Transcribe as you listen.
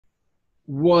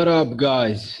What up,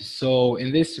 guys? So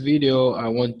in this video I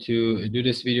want to do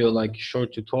this video like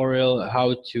short tutorial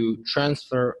how to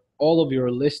transfer all of your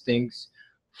listings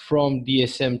from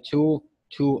DSM tool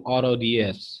to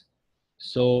AutoDS.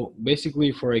 So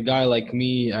basically, for a guy like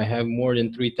me, I have more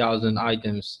than 3,000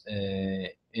 items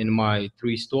in my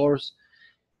 3 stores,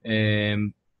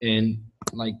 and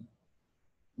like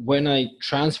when I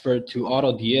transferred to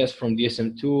AutoDS from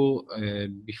DSM tool,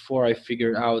 before I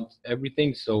figured out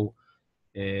everything, so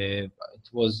it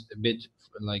was a bit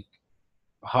like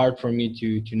hard for me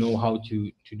to know how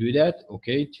to do that,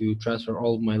 okay, to transfer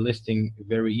all of my listing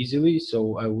very easily.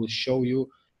 So I will show you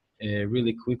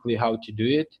really quickly how to do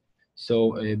it.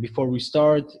 So before we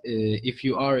start, if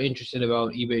you are interested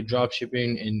about eBay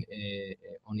dropshipping and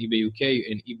on eBay UK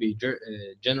and eBay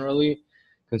generally,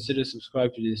 consider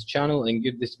subscribe to this channel and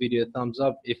give this video a thumbs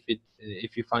up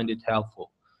if you find it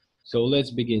helpful. So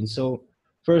let's begin. So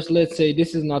first, let's say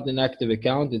this is not an active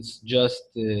account, it's just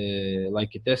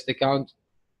like a test account.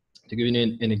 To give you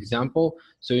an example,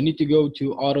 so you need to go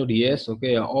to AutoDS.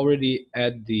 Okay, I already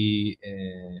at the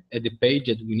page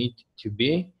that we need to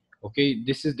be. Okay,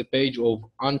 this is the page of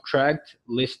untracked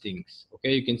listings.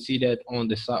 Okay, you can see that on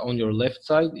the side, on your left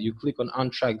side, you click on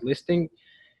untracked listing,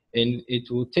 and it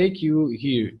will take you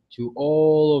here to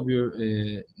all of your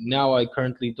now I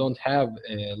currently don't have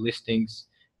listings,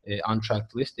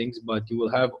 untracked listings, but you will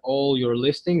have all your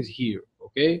listings here.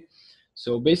 Okay,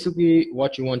 so basically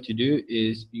what you want to do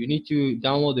is you need to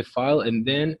download the file and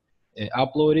then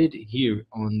upload it here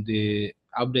on the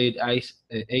update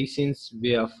asins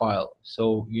via file.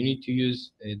 So you need to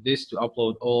use this to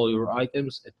upload all your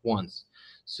items at once.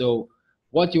 So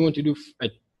what you want to do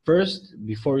at first,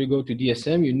 before you go to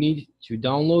DSM, you need to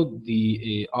download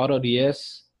the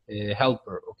AutoDS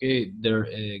helper, okay, their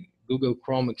Google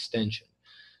Chrome extension.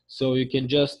 So you can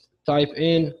just type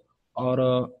in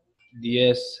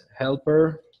AutoDS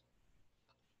helper.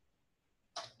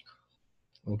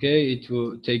 Okay, it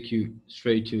will take you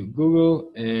straight to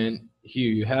Google, and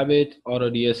here you have it,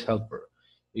 AutoDS helper.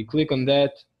 You click on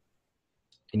that.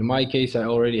 In my case, I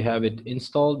already have it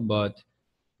installed, but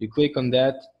you click on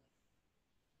that,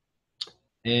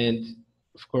 and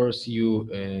of course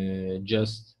you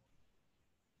just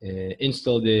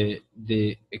install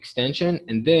the extension,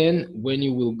 and then when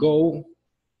you will go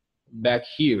back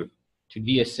here to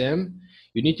DSM,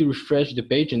 you need to refresh the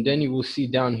page, and then you will see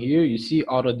down here, you see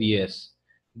AutoDS.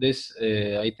 This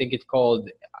I think it's called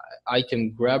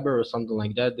item grabber or something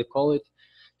like that they call it.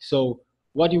 So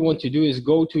what you want to do is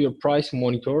go to your price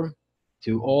monitor,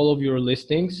 to all of your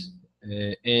listings,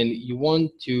 and you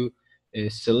want to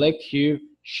select here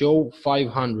show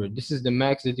 500. This is the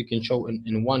max that you can show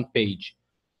in one page.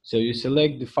 So you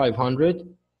select the 500,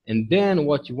 and then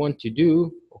what you want to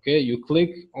do, okay, you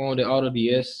click on the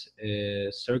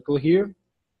AutoDS circle here,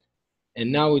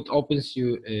 and now it opens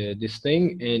you this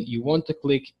thing, and you want to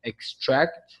click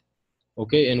extract.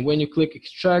 Okay, and when you click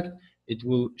extract, it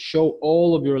will show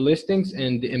all of your listings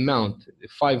and the amount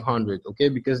 500. Okay,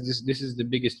 because this is the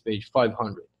biggest page,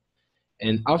 500.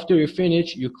 And after you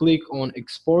finish, you click on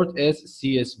export as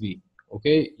CSV.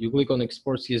 Okay, you click on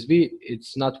export CSV.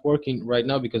 It's not working right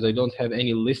now because I don't have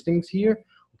any listings here.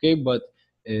 Okay, but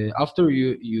after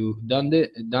you done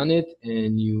it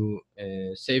and you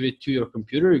save it to your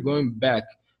computer, you're going back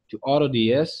to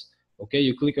AutoDS. Okay,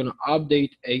 you click on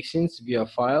update asins via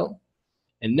file,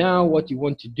 and now what you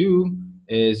want to do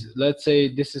is, let's say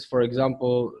this is, for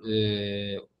example,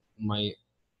 my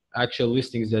actual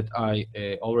listings that I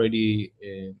already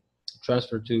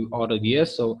transferred to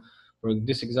AutoDS. So for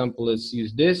this example, let's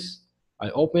use this.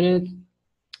 I open it,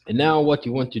 and now what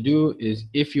you want to do is,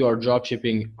 if you are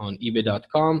dropshipping on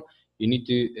eBay.com, you need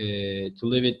to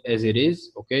leave it as it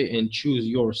is, okay, and choose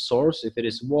your source. If it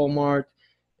is Walmart,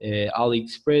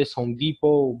 AliExpress, Home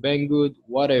Depot, Banggood,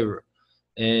 whatever,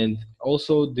 and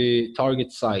also the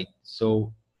target site.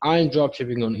 So I'm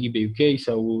dropshipping on eBay UK,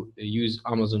 so I will use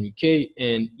Amazon UK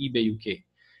and eBay UK.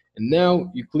 And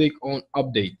now you click on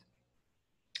update.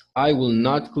 I will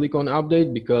not click on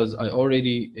update because I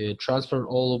already transferred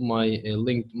all of my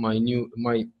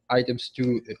my items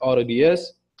to AutoDS.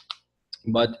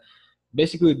 But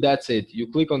basically that's it. You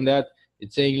click on that,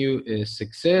 it's saying you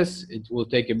success. It will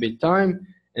take a bit time,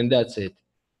 and that's it.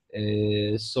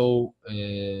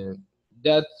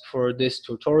 That for this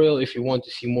tutorial. If you want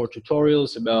to see more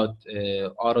tutorials about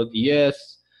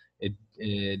AutoDS,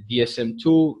 DSM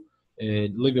tool,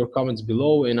 leave your comments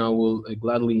below and I will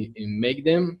gladly make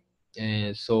them.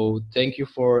 So thank you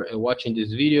for watching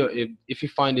this video. If you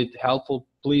find it helpful,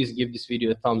 please give this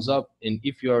video a thumbs up, and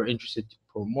if you are interested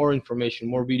for more information,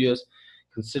 more videos,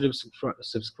 consider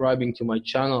subscribing to my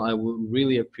channel. I will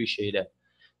really appreciate it.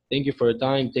 Thank you for your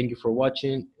time. Thank you for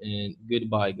watching, and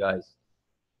goodbye, guys.